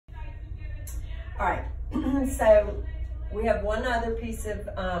All right, so we have one other piece of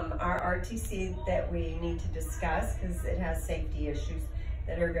our RTC that we need to discuss because it has safety issues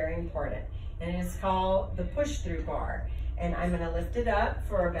that are very important. And it's called the push-through bar. And I'm gonna lift it up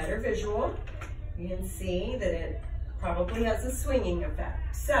for a better visual. You can see that it probably has a swinging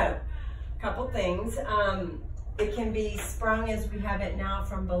effect. So, a couple things. It can be sprung as we have it now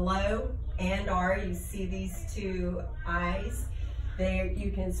from below and/or you see these two eyes. There,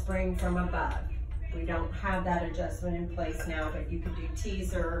 you can spring from above. We don't have that adjustment in place now, but you can do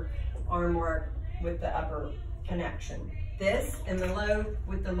teaser arm work with the upper connection. This and the low,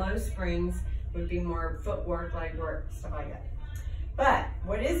 with the low springs, would be more footwork, leg work, stuff like that. But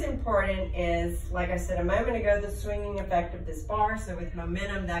what is important is, like I said a moment ago, the swinging effect of this bar. So with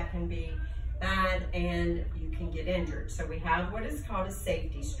momentum, that can be bad and you can get injured. So we have what is called a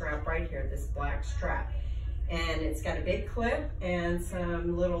safety strap right here, this black strap. And it's got a big clip and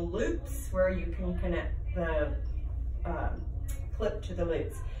some little loops where you can connect the clip to the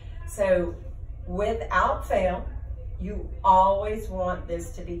loops. So without fail, you always want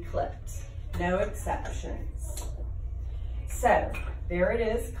this to be clipped, no exceptions. So there it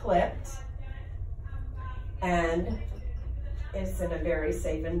is, clipped, and it's in a very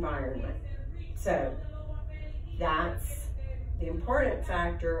safe environment. So that's the important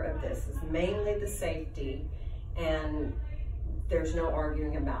factor of this, is mainly the safety, and there's no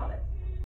arguing about it.